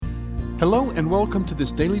Hello and welcome to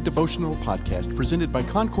this daily devotional podcast presented by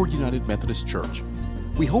Concord United Methodist Church.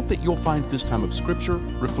 We hope that you'll find this time of scripture,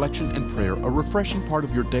 reflection, and prayer a refreshing part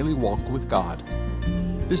of your daily walk with God.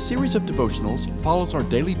 This series of devotionals follows our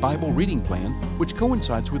daily Bible reading plan, which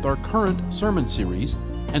coincides with our current sermon series,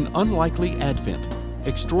 An Unlikely Advent,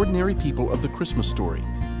 Extraordinary People of the Christmas Story.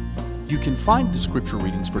 You can find the scripture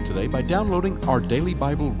readings for today by downloading our daily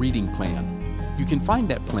Bible reading plan. You can find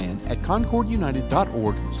that plan at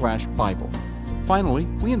concordunited.org/Bible. Finally,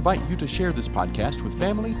 we invite you to share this podcast with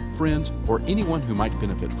family, friends, or anyone who might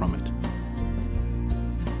benefit from it.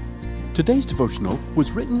 Today's devotional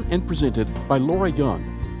was written and presented by Laura Young.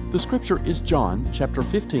 The scripture is John chapter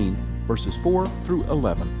 15, verses 4 through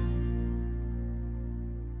 11.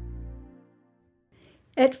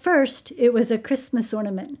 At first, it was a Christmas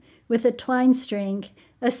ornament with a twine string,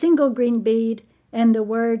 a single green bead, and the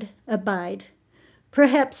word abide.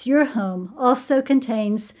 Perhaps your home also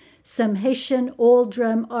contains some Haitian old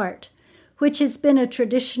drum art, which has been a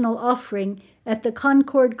traditional offering at the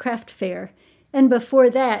Concord Craft Fair, and before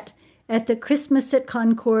that, at the Christmas at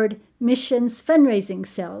Concord Missions fundraising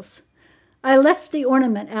sales. I left the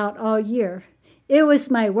ornament out all year. It was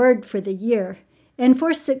my word for the year, and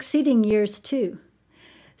for succeeding years too.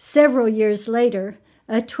 Several years later,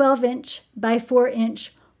 a 12-inch by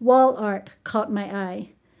 4-inch wall art caught my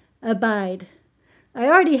eye. Abide. I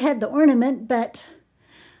already had the ornament, but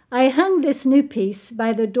I hung this new piece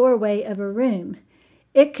by the doorway of a room.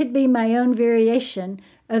 It could be my own variation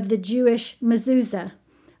of the Jewish mezuzah.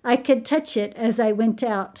 I could touch it as I went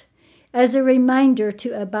out, as a reminder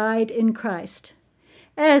to abide in Christ.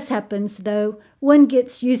 As happens, though, one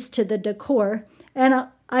gets used to the decor, and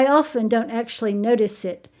I often don't actually notice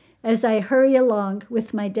it as I hurry along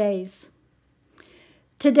with my days.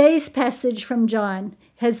 Today's passage from John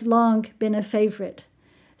has long been a favorite.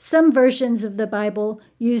 Some versions of the Bible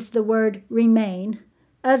use the word remain,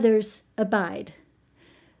 others abide.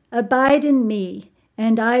 Abide in me,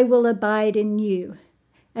 and I will abide in you.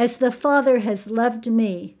 As the Father has loved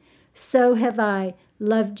me, so have I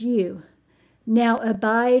loved you. Now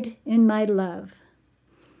abide in my love.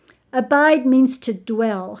 Abide means to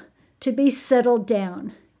dwell, to be settled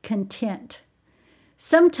down, content.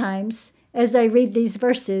 Sometimes, as I read these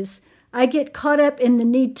verses, I get caught up in the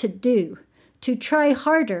need to do, to try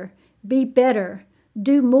harder, be better,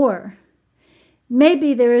 do more.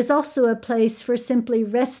 Maybe there is also a place for simply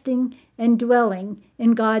resting and dwelling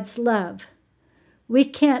in God's love. We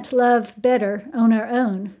can't love better on our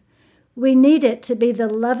own. We need it to be the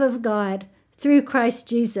love of God through Christ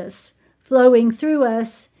Jesus, flowing through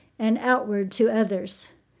us and outward to others.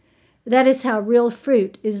 That is how real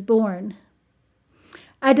fruit is born.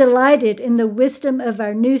 I delighted in the wisdom of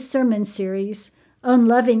our new sermon series on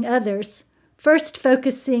loving others, first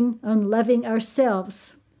focusing on loving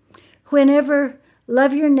ourselves. Whenever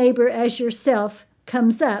love your neighbor as yourself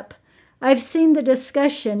comes up, I've seen the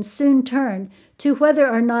discussion soon turn to whether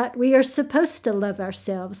or not we are supposed to love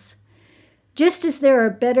ourselves. Just as there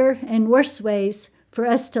are better and worse ways for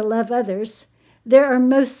us to love others, there are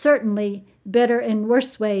most certainly better and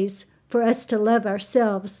worse ways for us to love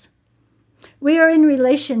ourselves. We are in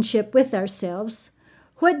relationship with ourselves.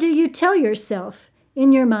 What do you tell yourself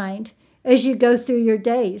in your mind as you go through your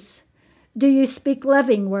days? Do you speak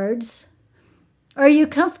loving words? Are you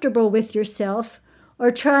comfortable with yourself or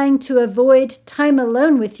trying to avoid time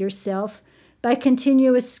alone with yourself by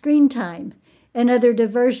continuous screen time and other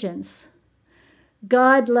diversions?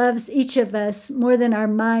 God loves each of us more than our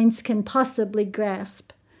minds can possibly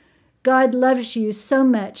grasp. God loves you so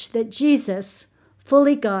much that Jesus,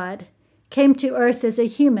 fully God, came to earth as a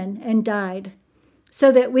human and died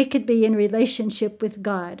so that we could be in relationship with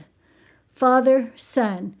God, Father,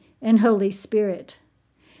 Son, and Holy Spirit.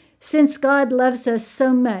 Since God loves us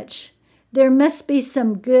so much, there must be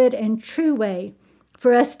some good and true way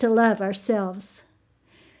for us to love ourselves.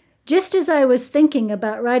 Just as I was thinking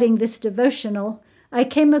about writing this devotional, I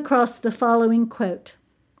came across the following quote.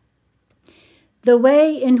 The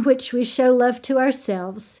way in which we show love to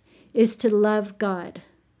ourselves is to love God.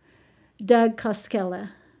 Doug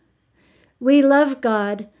Koskela. We love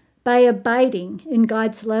God by abiding in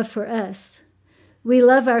God's love for us. We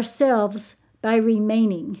love ourselves by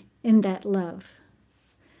remaining in that love.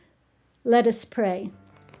 Let us pray.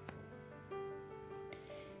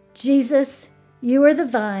 Jesus, you are the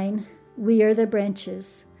vine, we are the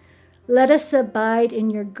branches. Let us abide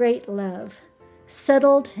in your great love,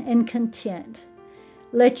 settled and content.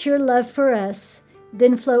 Let your love for us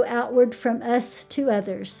then flow outward from us to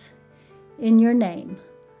others. In your name,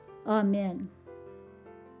 amen.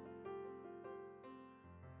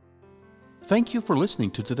 Thank you for listening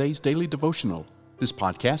to today's daily devotional. This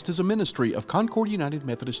podcast is a ministry of Concord United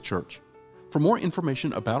Methodist Church. For more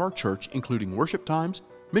information about our church, including worship times,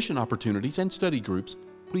 mission opportunities, and study groups,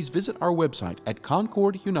 please visit our website at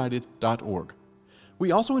concordunited.org.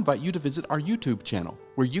 We also invite you to visit our YouTube channel,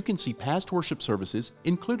 where you can see past worship services,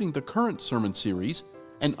 including the current sermon series,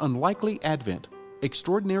 An Unlikely Advent,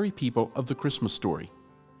 Extraordinary People of the Christmas Story.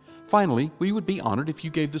 Finally, we would be honored if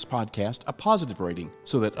you gave this podcast a positive rating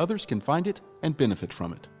so that others can find it and benefit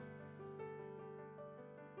from it.